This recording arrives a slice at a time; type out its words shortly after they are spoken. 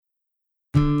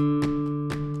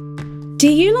Do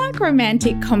you like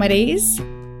romantic comedies?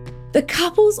 The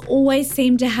couples always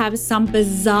seem to have some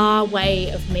bizarre way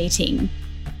of meeting.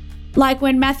 Like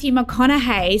when Matthew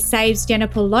McConaughey saves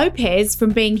Jennifer Lopez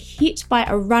from being hit by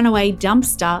a runaway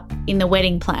dumpster in The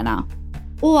Wedding Planner.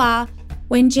 Or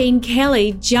when Gene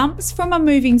Kelly jumps from a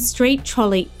moving street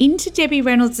trolley into Debbie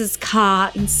Reynolds'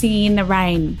 car in Singing in the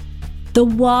Rain. The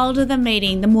wilder the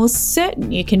meeting, the more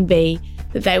certain you can be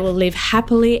that they will live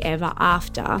happily ever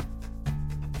after.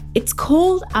 It's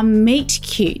called a meet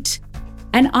cute,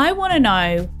 and I want to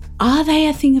know, are they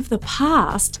a thing of the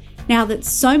past now that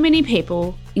so many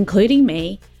people, including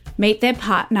me, meet their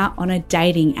partner on a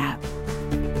dating app?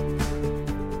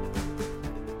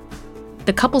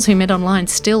 The couples who met online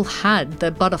still had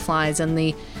the butterflies and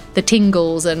the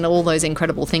tingles and all those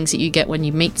incredible things that you get when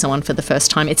you meet someone for the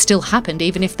first time. It still happened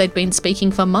even if they'd been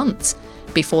speaking for months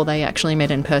before they actually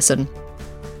met in person.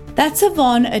 That's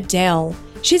Yvonne Adele.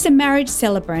 She's a marriage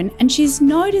celebrant and she's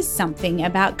noticed something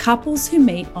about couples who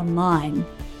meet online.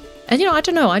 And, I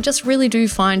don't know, I just really do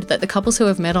find that the couples who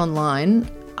have met online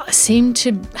seem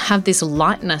to have this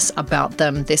lightness about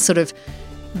them, this sort of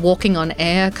walking on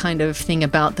air kind of thing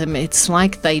about them. It's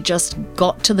like they just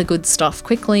got to the good stuff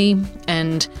quickly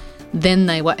and then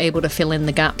they were able to fill in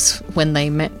the gaps when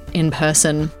they met in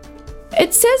person.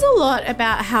 It says a lot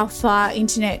about how far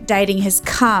internet dating has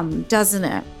come, doesn't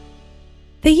it?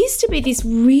 There used to be this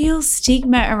real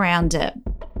stigma around it,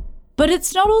 but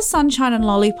it's not all sunshine and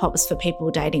lollipops for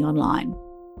people dating online.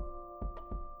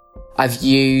 I've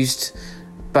used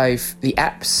both the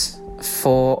apps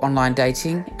for online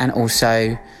dating and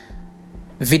also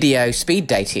video speed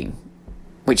dating,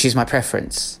 which is my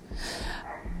preference.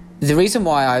 The reason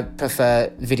why I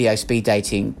prefer video speed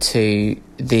dating to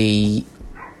the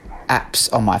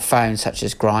apps on my phone, such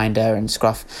as Grindr and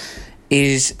Scruff,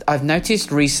 is I've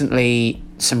noticed recently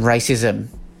some racism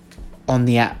on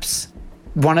the apps.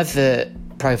 One of the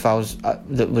profiles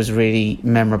that was really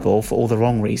memorable for all the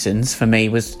wrong reasons for me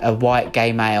was a white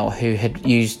gay male who had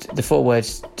used the 4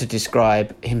 words to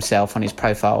describe himself on his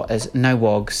profile as no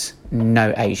wogs,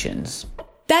 no Asians.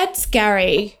 That's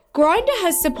Gary. Grindr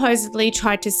has supposedly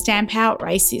tried to stamp out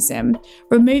racism,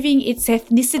 removing its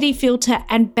ethnicity filter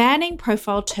and banning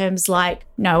profile terms like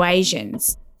no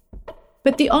Asians.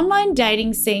 But the online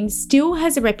dating scene still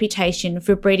has a reputation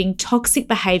for breeding toxic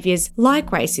behaviours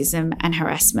like racism and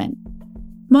harassment.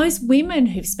 Most women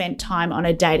who've spent time on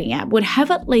a dating app would have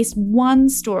at least one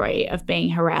story of being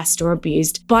harassed or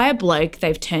abused by a bloke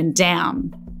they've turned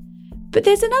down. But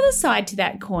there's another side to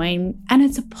that coin, and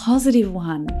it's a positive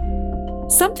one.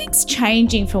 Something's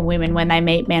changing for women when they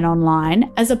meet men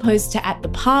online as opposed to at the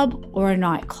pub or a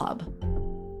nightclub.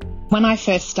 When I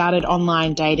first started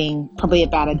online dating, probably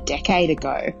about a decade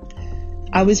ago,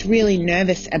 I was really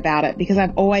nervous about it because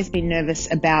I've always been nervous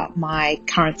about my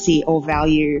currency or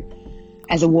value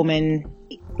as a woman,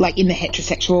 like in the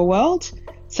heterosexual world.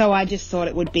 So I just thought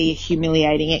it would be a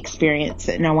humiliating experience,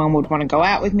 that no one would want to go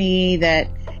out with me, that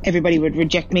everybody would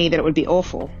reject me, that it would be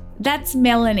awful. That's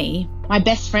Melanie. My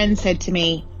best friend said to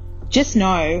me, just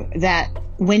know that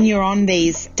when you're on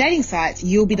these dating sites,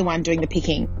 you'll be the one doing the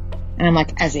picking. And I'm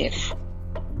like, as if.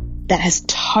 That has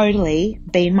totally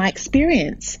been my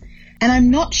experience. And I'm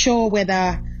not sure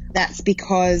whether that's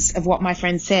because of what my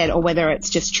friend said or whether it's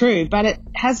just true, but it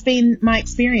has been my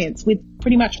experience with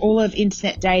pretty much all of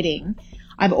internet dating.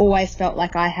 I've always felt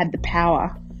like I had the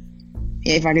power.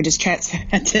 If I could just transfer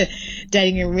that to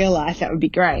dating in real life, that would be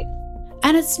great.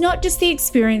 And it's not just the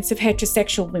experience of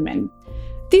heterosexual women.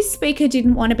 This speaker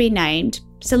didn't want to be named,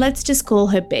 so let's just call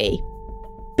her B.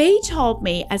 B told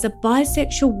me as a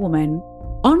bisexual woman,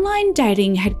 online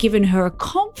dating had given her a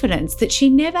confidence that she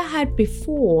never had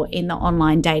before in the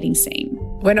online dating scene.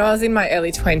 When I was in my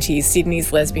early 20s,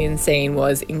 Sydney's lesbian scene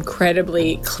was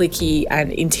incredibly cliquey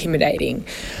and intimidating.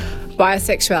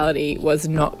 Bisexuality was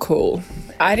not cool.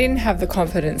 I didn't have the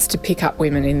confidence to pick up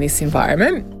women in this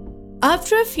environment.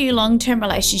 After a few long-term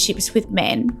relationships with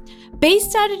men, B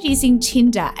started using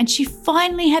Tinder and she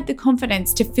finally had the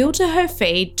confidence to filter her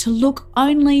feed to look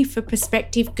only for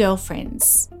prospective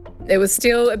girlfriends. It was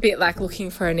still a bit like looking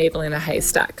for a needle in a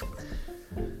haystack.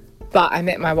 But I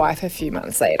met my wife a few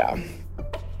months later.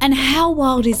 And how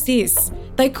wild is this?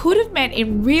 They could have met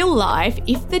in real life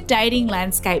if the dating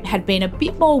landscape had been a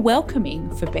bit more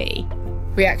welcoming for B.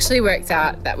 We actually worked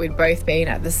out that we'd both been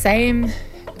at the same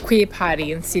queer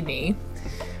party in Sydney,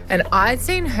 and I'd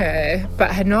seen her but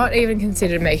had not even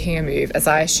considered making a move as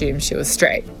I assumed she was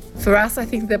straight. For us, I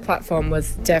think the platform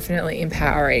was definitely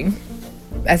empowering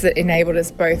as it enabled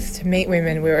us both to meet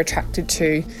women we were attracted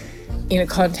to in a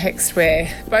context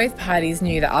where both parties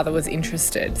knew the other was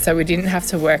interested, so we didn't have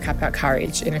to work up our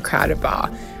courage in a crowded bar.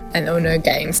 and there were no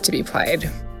games to be played.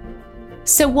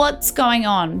 So what's going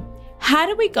on? How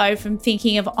do we go from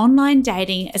thinking of online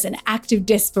dating as an act of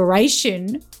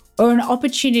desperation or an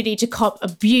opportunity to cop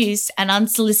abuse and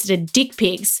unsolicited dick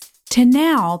pics to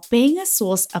now being a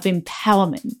source of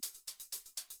empowerment?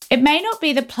 It may not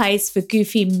be the place for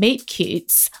goofy meet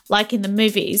cutes like in the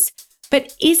movies,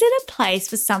 but is it a place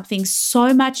for something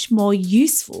so much more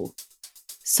useful?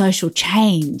 Social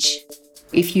change.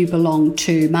 If you belong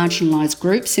to marginalised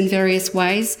groups in various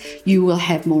ways, you will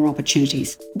have more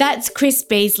opportunities. That's Chris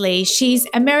Beasley. She's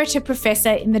Emerita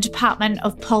Professor in the Department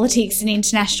of Politics and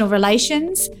International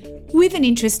Relations with an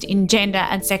interest in gender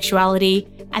and sexuality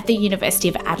at the University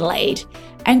of Adelaide.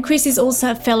 And Chris is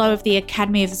also a Fellow of the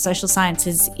Academy of the Social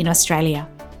Sciences in Australia.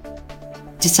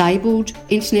 Disabled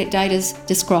internet daters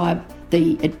describe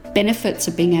the benefits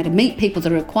of being able to meet people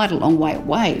that are quite a long way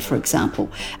away, for example,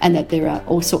 and that there are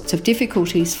all sorts of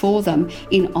difficulties for them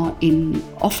in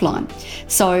offline.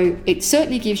 So it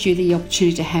certainly gives you the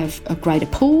opportunity to have a greater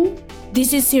pool.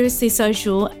 This is Seriously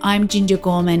Social. I'm Ginger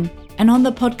Gorman. And on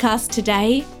the podcast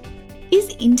today,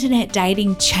 is internet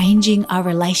dating changing our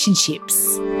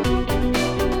relationships?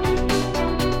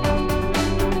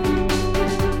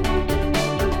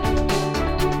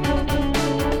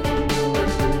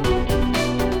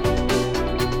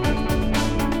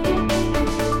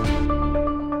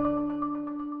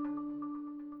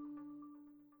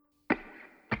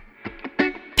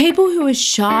 People who are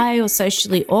shy or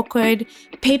socially awkward,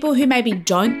 people who maybe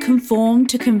don't conform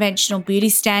to conventional beauty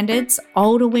standards,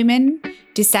 older women,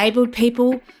 disabled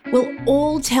people will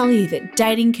all tell you that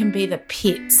dating can be the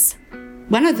pits.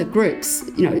 One of the groups,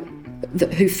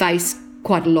 who face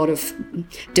quite a lot of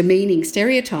demeaning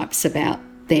stereotypes about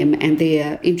them and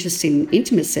their interest in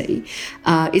intimacy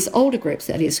is older groups,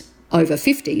 that is, over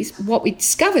 50s. What we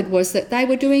discovered was that they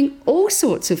were doing all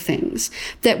sorts of things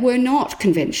that were not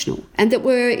conventional and that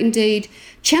were indeed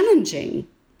challenging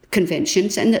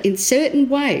conventions, and that in certain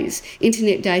ways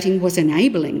internet dating was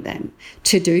enabling them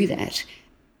to do that.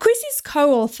 Chris is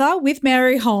co-author with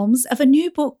Mary Holmes of a new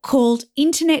book called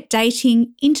Internet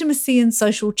Dating, Intimacy and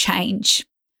Social Change.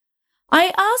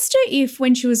 I asked her if,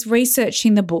 when she was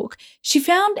researching the book, she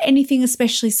found anything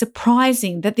especially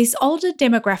surprising that this older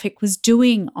demographic was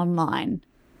doing online.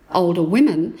 Older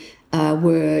women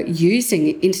were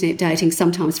using internet dating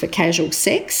sometimes for casual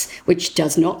sex, which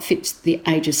does not fit the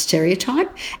ageist stereotype,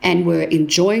 and were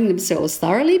enjoying themselves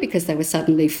thoroughly because they were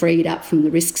suddenly freed up from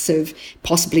the risks of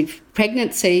possibly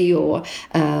pregnancy or,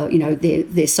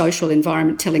 their social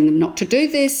environment telling them not to do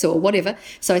this or whatever.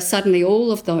 So suddenly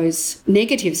all of those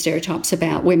negative stereotypes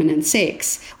about women and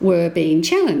sex were being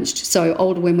challenged. So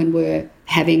older women were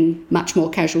having much more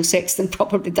casual sex than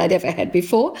probably they'd ever had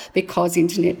before because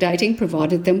internet dating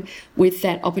provided them with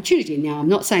that opportunity. Now, I'm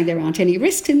not saying there aren't any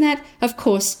risks in that. Of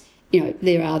course,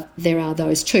 there are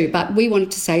those too. But we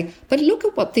wanted to say, but look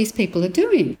at what these people are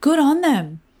doing. Good on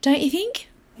them, don't you think?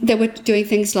 They were doing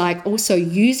things like also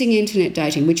using internet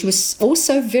dating, which was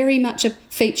also very much a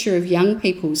feature of young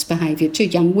people's behaviour too,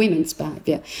 young women's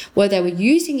behaviour, where they were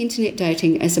using internet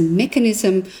dating as a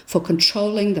mechanism for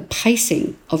controlling the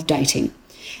pacing of dating.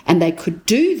 And they could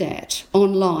do that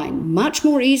online much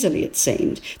more easily, it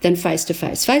seemed, than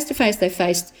face-to-face. Face-to-face, they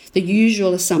faced the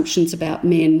usual assumptions about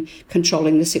men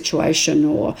controlling the situation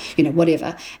or,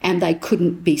 whatever, and they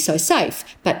couldn't be so safe.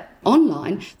 But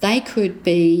online, they could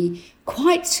be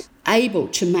quite able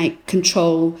to make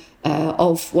control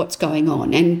of what's going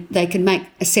on, and they can make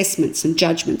assessments and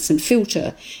judgments and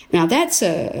filter. Now, that's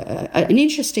an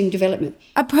interesting development.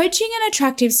 Approaching an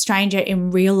attractive stranger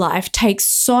in real life takes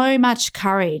so much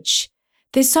courage.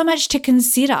 There's so much to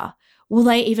consider. Will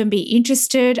they even be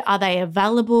interested? Are they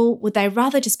available? Would they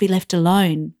rather just be left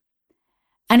alone?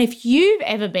 And if you've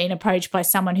ever been approached by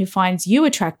someone who finds you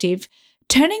attractive,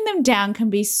 turning them down can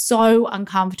be so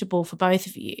uncomfortable for both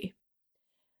of you.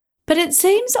 But it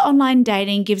seems online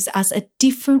dating gives us a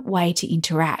different way to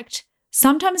interact.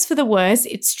 Sometimes for the worse,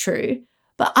 it's true,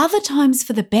 but other times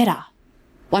for the better.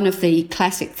 One of the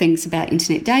classic things about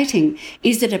internet dating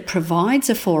is that it provides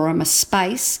a forum, a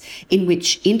space in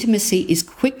which intimacy is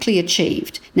quickly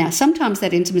achieved. Now, sometimes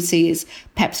that intimacy is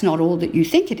perhaps not all that you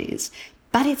think it is,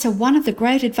 but it's one of the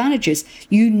great advantages.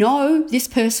 This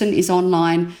person is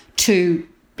online to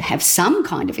have some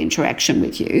kind of interaction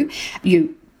with you.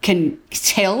 You can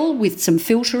tell with some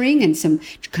filtering and some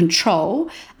control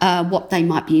what they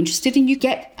might be interested in. You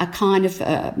get a kind of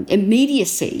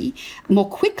immediacy more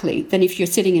quickly than if you're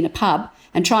sitting in a pub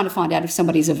and trying to find out if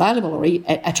somebody's available or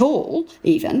at all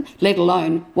even, let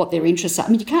alone what their interests are. I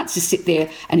mean, you can't just sit there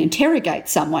and interrogate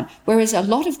someone, whereas a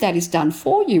lot of that is done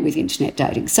for you with internet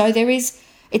dating. So there is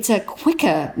it's a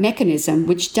quicker mechanism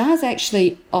which does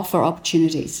actually offer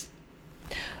opportunities.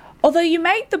 Although you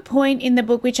make the point in the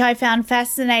book, which I found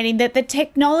fascinating, that the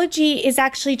technology is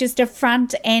actually just a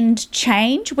front-end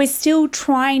change. We're still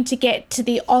trying to get to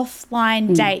the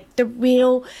offline date, the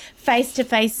real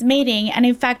face-to-face meeting. And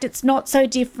in fact, it's not so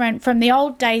different from the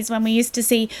old days when we used to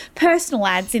see personal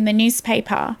ads in the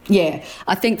newspaper. Yeah,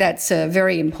 I think that's a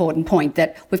very important point,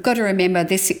 that we've got to remember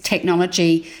this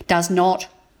technology does not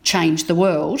change the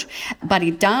world, but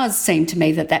it does seem to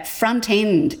me that that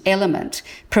front-end element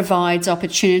provides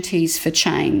opportunities for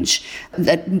change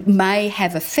that may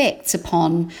have effects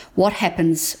upon what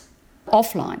happens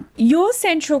offline. Your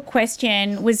central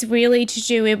question was really to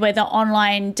do with whether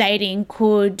online dating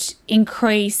could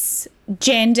increase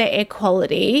gender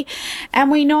equality.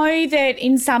 And we know that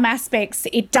in some aspects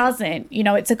it doesn't. You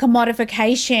know, it's a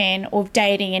commodification of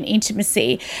dating and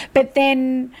intimacy. But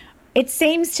then it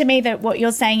seems to me that what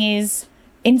you're saying is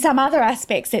in some other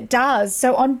aspects it does.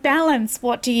 So on balance,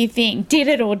 what do you think? Did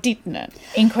it or didn't it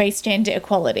increase gender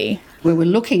equality? We were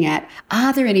looking at,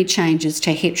 are there any changes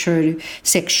to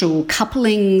heterosexual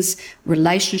couplings,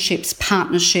 relationships,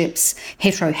 partnerships,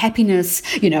 hetero happiness,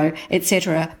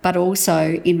 etc., but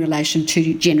also in relation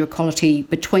to gender equality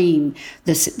between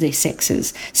the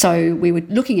sexes. So we were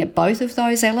looking at both of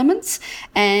those elements,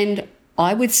 and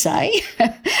I would say,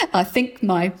 I think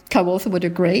my co-author would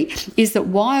agree, is that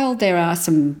while there are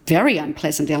some very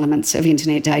unpleasant elements of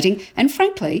internet dating, and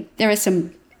frankly, there are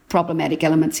some problematic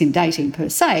elements in dating per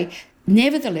se,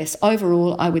 nevertheless,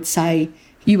 overall, I would say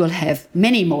you will have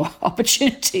many more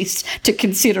opportunities to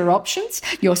consider options.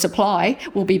 Your supply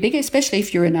will be bigger, especially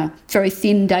if you're in a very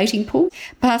thin dating pool.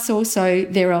 Plus also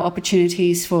there are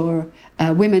opportunities for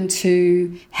women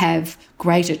to have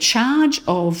greater charge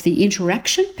of the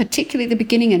interaction, particularly the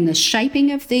beginning and the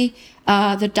shaping of the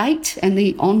date and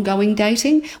the ongoing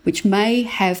dating, which may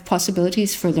have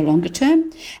possibilities for the longer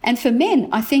term. And for men,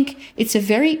 I think it's a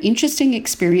very interesting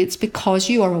experience because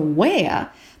you are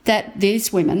aware that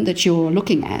these women that you're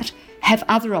looking at have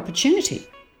other opportunity.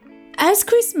 As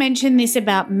Chris mentioned this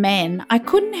about men, I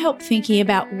couldn't help thinking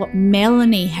about what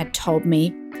Melanie had told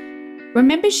me.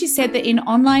 Remember, she said that in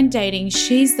online dating,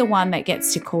 she's the one that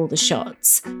gets to call the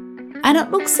shots. And it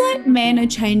looks like men are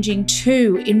changing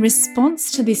too in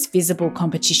response to this visible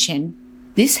competition.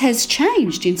 This has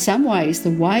changed in some ways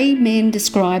the way men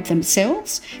describe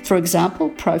themselves. For example,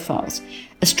 profiles.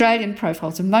 Australian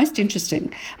profiles are most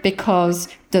interesting because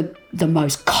the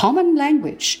most common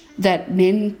language that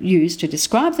men use to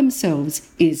describe themselves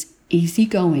is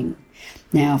easygoing.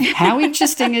 Now, how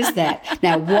interesting is that?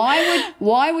 Now,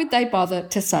 why would they bother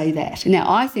to say that? Now,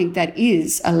 I think that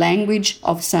is a language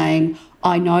of saying,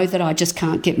 I know that I just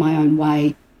can't get my own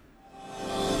way.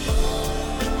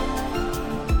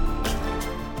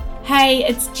 Hey,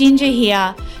 it's Ginger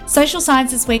here. Social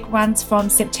Sciences Week runs from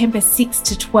September 6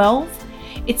 to 12.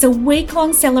 It's a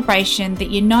week-long celebration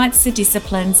that unites the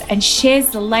disciplines and shares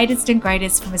the latest and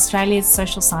greatest from Australia's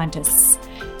social scientists.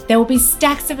 There will be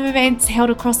stacks of events held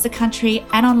across the country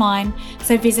and online,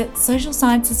 so visit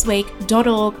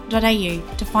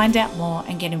socialsciencesweek.org.au to find out more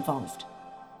and get involved.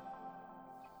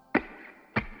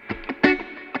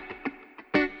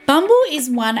 Bumble is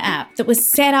one app that was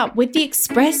set up with the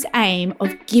express aim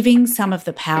of giving some of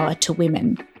the power to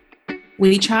women.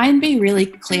 We try and be really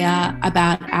clear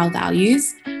about our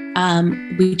values,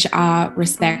 which are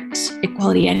respect,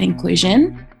 equality and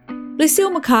inclusion.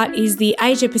 Lucille McCart is the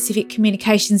Asia Pacific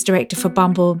Communications Director for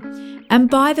Bumble. And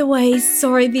by the way,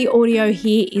 sorry the audio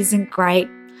here isn't great.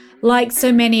 Like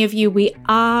so many of you, we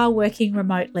are working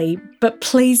remotely, but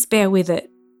please bear with it.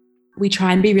 We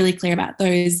try and be really clear about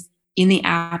those in the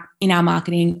app, in our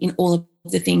marketing, in all of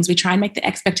the things. We try and make the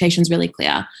expectations really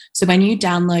clear. So when you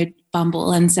download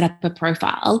Bumble and set up a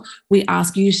profile, we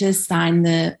ask you to sign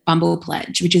the Bumble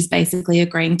Pledge, which is basically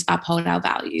agreeing to uphold our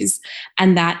values.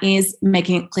 And that is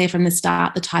making it clear from the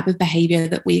start the type of behavior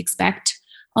that we expect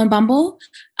on Bumble.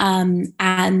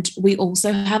 And we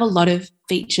also have a lot of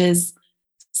features,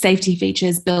 safety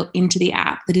features built into the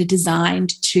app that are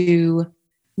designed to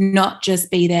not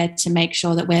just be there to make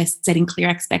sure that we're setting clear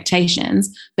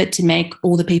expectations, but to make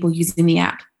all the people using the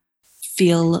app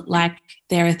feel like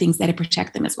there are things there to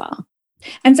protect them as well.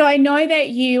 And so I know that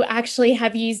you actually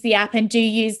have used the app and do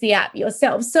use the app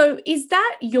yourself. So is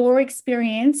that your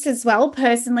experience as well,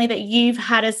 personally, that you've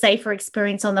had a safer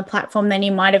experience on the platform than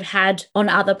you might have had on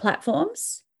other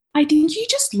platforms? I think you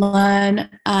just learn,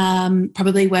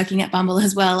 probably working at Bumble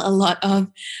as well, a lot of,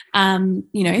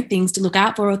 things to look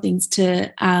out for or things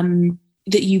to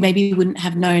that you maybe wouldn't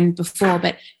have known before.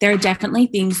 But there are definitely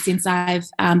things since I've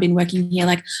been working here,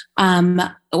 like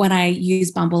when I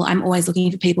use Bumble, I'm always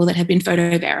looking for people that have been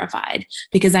photo verified,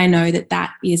 because I know that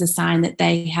that is a sign that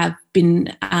they have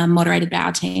been moderated by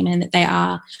our team and that they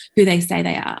are who they say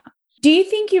they are. Do you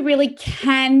think you really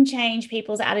can change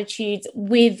people's attitudes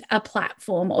with a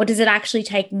platform, or does it actually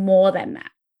take more than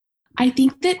that? I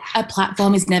think that a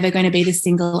platform is never going to be the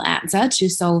single answer to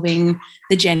solving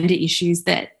the gender issues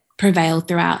that prevail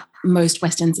throughout most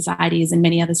Western societies and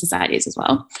many other societies as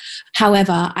well.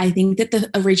 However, I think that the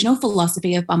original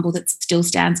philosophy of Bumble that still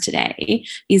stands today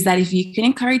is that if you can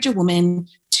encourage a woman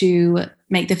to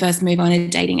make the first move on a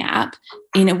dating app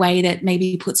in a way that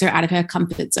maybe puts her out of her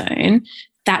comfort zone,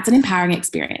 that's an empowering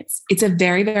experience. It's a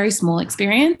very, very small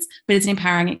experience, but it's an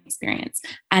empowering experience.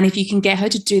 And if you can get her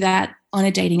to do that on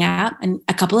a dating app and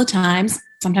a couple of times,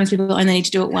 sometimes people only need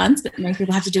to do it once, but most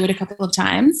people have to do it a couple of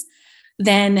times,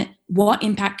 then what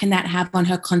impact can that have on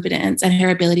her confidence and her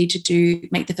ability to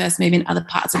make the first move in other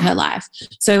parts of her life?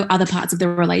 So other parts of the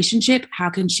relationship, how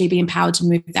can she be empowered to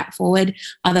move that forward?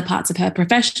 Other parts of her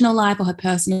professional life or her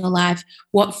personal life,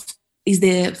 what is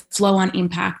the flow-on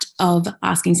impact of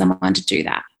asking someone to do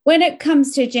that? When it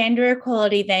comes to gender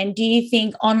equality, then, do you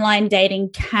think online dating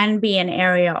can be an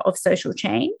area of social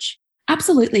change?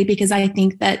 Absolutely, because I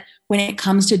think that when it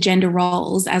comes to gender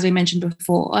roles, as we mentioned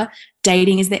before,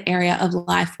 dating is the area of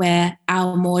life where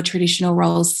our more traditional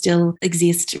roles still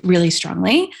exist really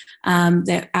strongly.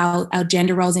 That our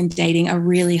gender roles in dating are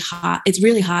really hard. It's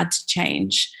really hard to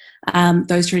change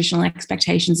those traditional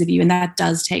expectations of you, and that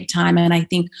does take time. And I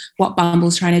think what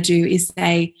Bumble's trying to do is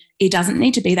say it doesn't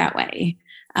need to be that way.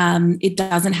 It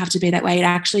doesn't have to be that way. It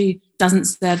actually doesn't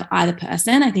serve either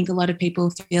person. I think a lot of people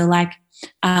feel like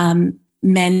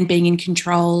men being in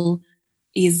control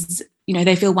is,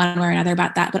 they feel one way or another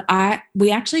about that. But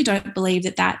we actually don't believe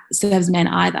that serves men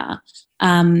either.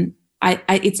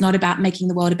 It's not about making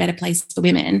the world a better place for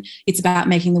women. It's about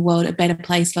making the world a better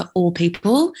place for all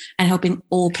people and helping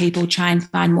all people try and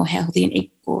find more healthy and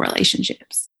equal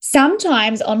relationships.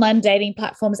 Sometimes online dating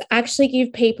platforms actually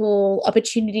give people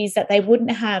opportunities that they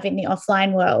wouldn't have in the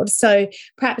offline world. So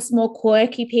perhaps more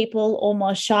quirky people or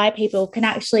more shy people can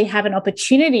actually have an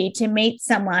opportunity to meet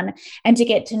someone and to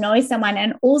get to know someone.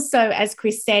 And also, as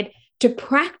Chris said, to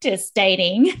practice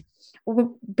dating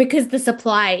because the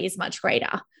supply is much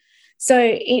greater. So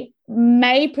it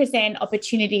may present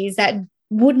opportunities that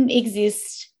wouldn't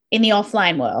exist in the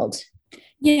offline world.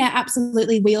 Yeah,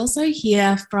 absolutely. We also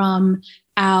hear from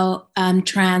our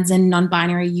trans and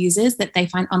non-binary users that they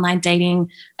find online dating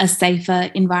a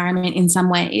safer environment in some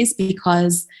ways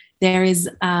because there is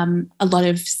a lot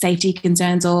of safety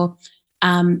concerns or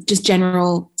just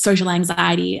general social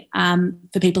anxiety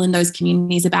for people in those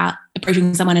communities about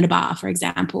approaching someone in a bar, for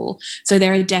example. So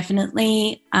there are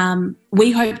definitely,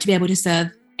 we hope to be able to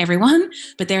serve everyone,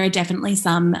 but there are definitely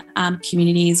some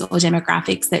communities or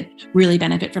demographics that really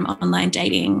benefit from online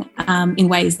dating in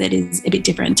ways that is a bit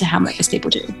different to how most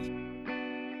people do.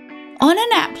 On an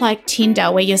app like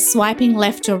Tinder, where you're swiping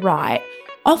left or right,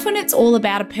 often it's all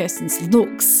about a person's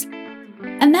looks.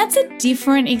 And that's a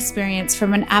different experience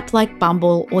from an app like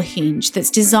Bumble or Hinge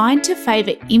that's designed to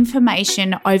favour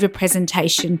information over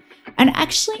presentation and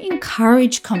actually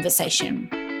encourage conversation.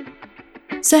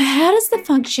 So how does the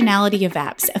functionality of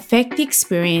apps affect the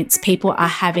experience people are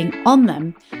having on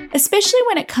them, especially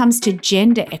when it comes to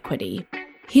gender equity?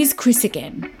 Here's Chris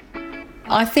again.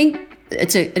 I think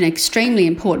it's an extremely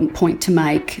important point to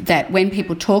make that when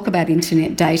people talk about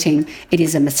internet dating, it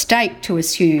is a mistake to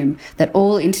assume that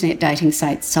all internet dating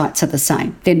sites are the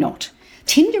same. They're not.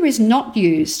 Tinder is not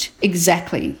used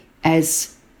exactly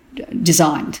as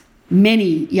designed.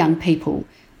 Many young people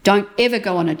don't ever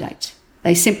go on a date.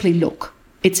 They simply look.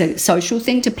 It's a social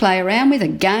thing to play around with, a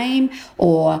game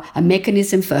or a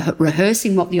mechanism for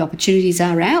rehearsing what the opportunities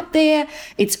are out there.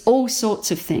 It's all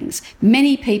sorts of things.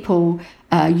 Many people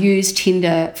use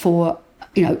Tinder for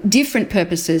different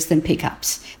purposes than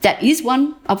pickups. That is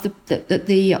one of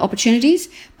the opportunities,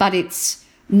 but it's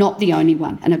not the only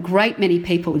one. And a great many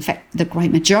people, in fact, the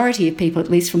great majority of people,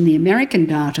 at least from the American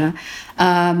data,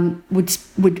 are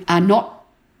not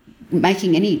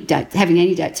making any dates, having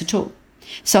any dates at all.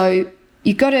 So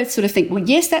you've got to sort of think, well,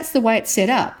 yes, that's the way it's set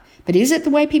up, but is it the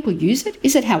way people use it?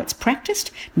 Is it how it's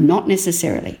practiced? Not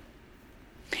necessarily.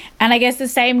 And I guess the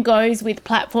same goes with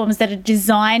platforms that are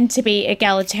designed to be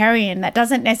egalitarian. That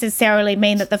doesn't necessarily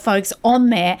mean that the folks on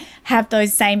there have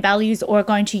those same values or are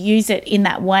going to use it in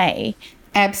that way.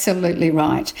 Absolutely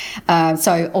right.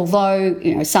 So although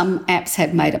some apps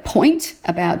have made a point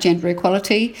about gender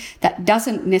equality, that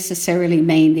doesn't necessarily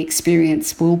mean the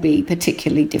experience will be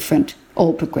particularly different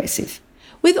or progressive.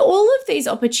 With all of these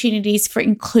opportunities for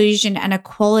inclusion and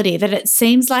equality that it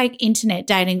seems like internet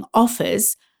dating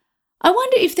offers, I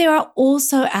wonder if there are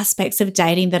also aspects of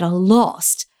dating that are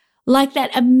lost, like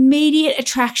that immediate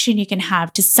attraction you can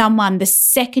have to someone the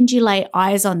second you lay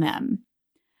eyes on them.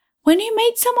 When you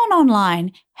meet someone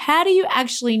online, how do you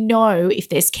actually know if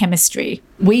there's chemistry?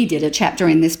 We did a chapter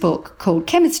in this book called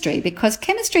Chemistry, because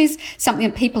chemistry is something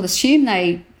that people assume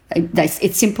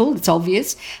it's simple, it's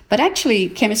obvious, but actually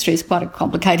chemistry is quite a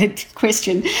complicated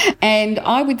question. And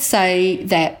I would say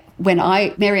that when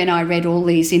Mary and I read all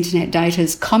these internet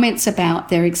daters' comments about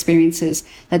their experiences,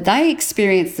 that they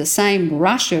experienced the same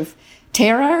rush of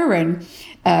terror and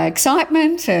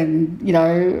excitement and,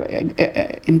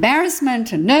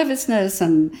 embarrassment and nervousness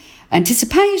and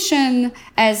anticipation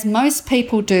as most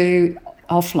people do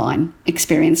offline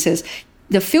experiences.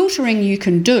 The filtering you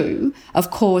can do,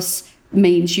 of course,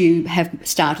 means you have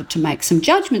started to make some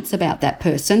judgments about that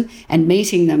person, and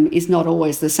meeting them is not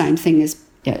always the same thing as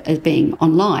being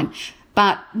online.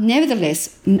 But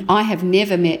nevertheless, I have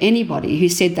never met anybody who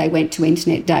said they went to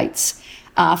internet dates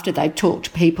after they'd talked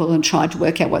to people and tried to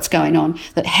work out what's going on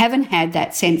that haven't had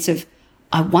that sense of,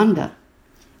 I wonder.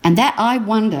 And that I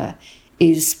wonder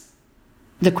is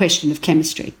the question of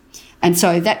chemistry. And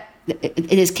so that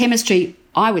it is chemistry,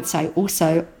 I would say,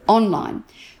 also online.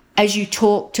 As you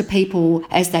talk to people,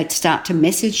 as they start to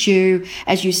message you,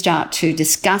 as you start to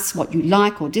discuss what you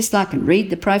like or dislike and read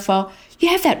the profile, you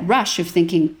have that rush of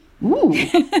thinking, ooh,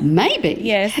 maybe.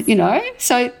 Yes.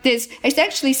 So it's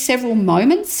actually several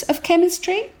moments of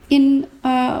chemistry in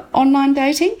online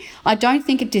dating. I don't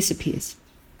think it disappears.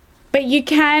 But you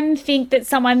can think that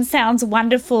someone sounds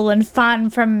wonderful and fun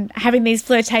from having these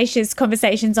flirtatious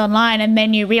conversations online, and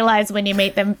then you realise when you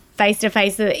meet them face to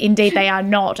face that indeed they are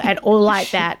not at all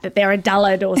like that they're a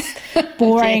dullard or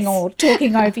boring or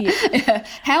talking over you.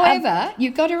 However,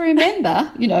 you've got to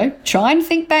remember, try and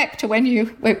think back to when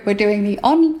you were doing the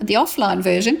offline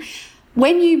version.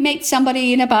 When you meet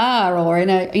somebody in a bar or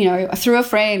through a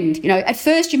friend, at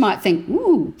first you might think,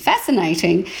 ooh,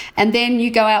 fascinating. And then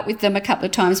you go out with them a couple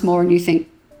of times more and you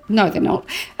think, no, they're not.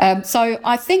 So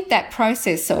I think that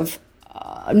process of,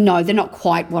 no, they're not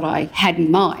quite what I had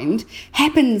in mind,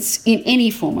 happens in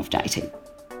any form of dating.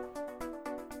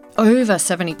 Over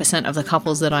 70% of the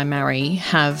couples that I marry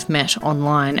have met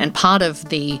online, and part of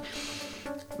the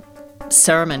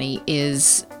ceremony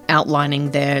is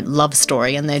outlining their love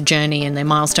story and their journey and their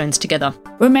milestones together.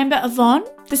 Remember Yvonne,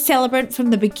 the celebrant from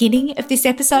the beginning of this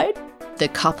episode? The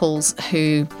couples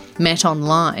who met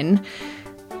online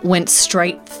went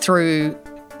straight through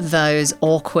those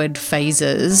awkward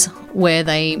phases where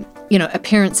they,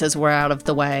 appearances were out of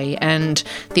the way, and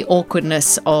the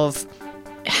awkwardness of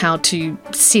how to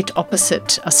sit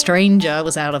opposite a stranger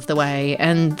was out of the way,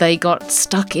 and they got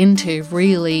stuck into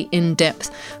really in-depth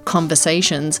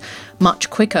conversations much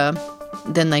quicker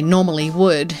than they normally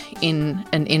would in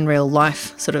an in-real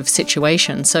life sort of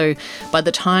situation. So by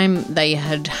the time they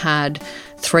had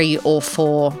 3 or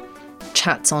 4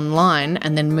 chats online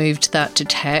and then moved that to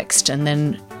text and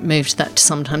then moved that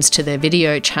sometimes to their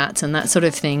video chats and that sort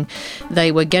of thing,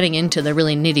 they were getting into the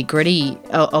really nitty-gritty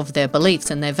of their beliefs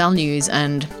and their values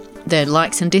and their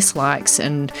likes and dislikes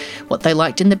and what they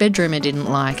liked in the bedroom and didn't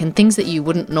like, and things that you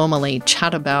wouldn't normally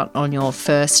chat about on your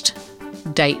first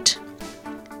date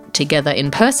together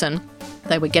in person,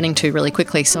 they were getting to really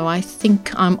quickly. So I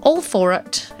think I'm all for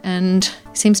it, and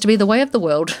it seems to be the way of the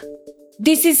world.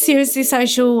 This is Seriously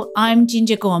Social. I'm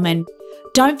Ginger Gorman.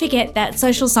 Don't forget that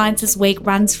Social Sciences Week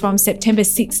runs from September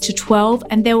 6 to 12,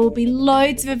 and there will be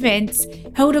loads of events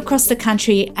held across the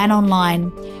country and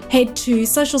online. Head to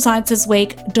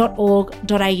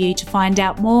socialsciencesweek.org.au to find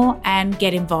out more and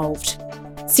get involved.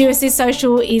 Seriously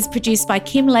Social is produced by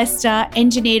Kim Lester,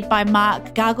 engineered by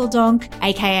Mark Gargledonk,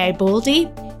 aka Baldy,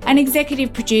 and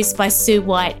executive produced by Sue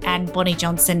White and Bonnie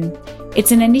Johnson.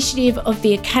 It's an initiative of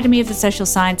the Academy of the Social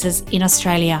Sciences in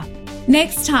Australia.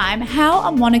 Next time, how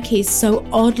are monarchies so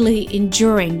oddly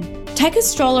enduring? Take a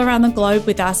stroll around the globe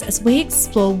with us as we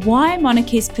explore why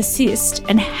monarchies persist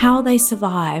and how they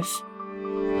survive.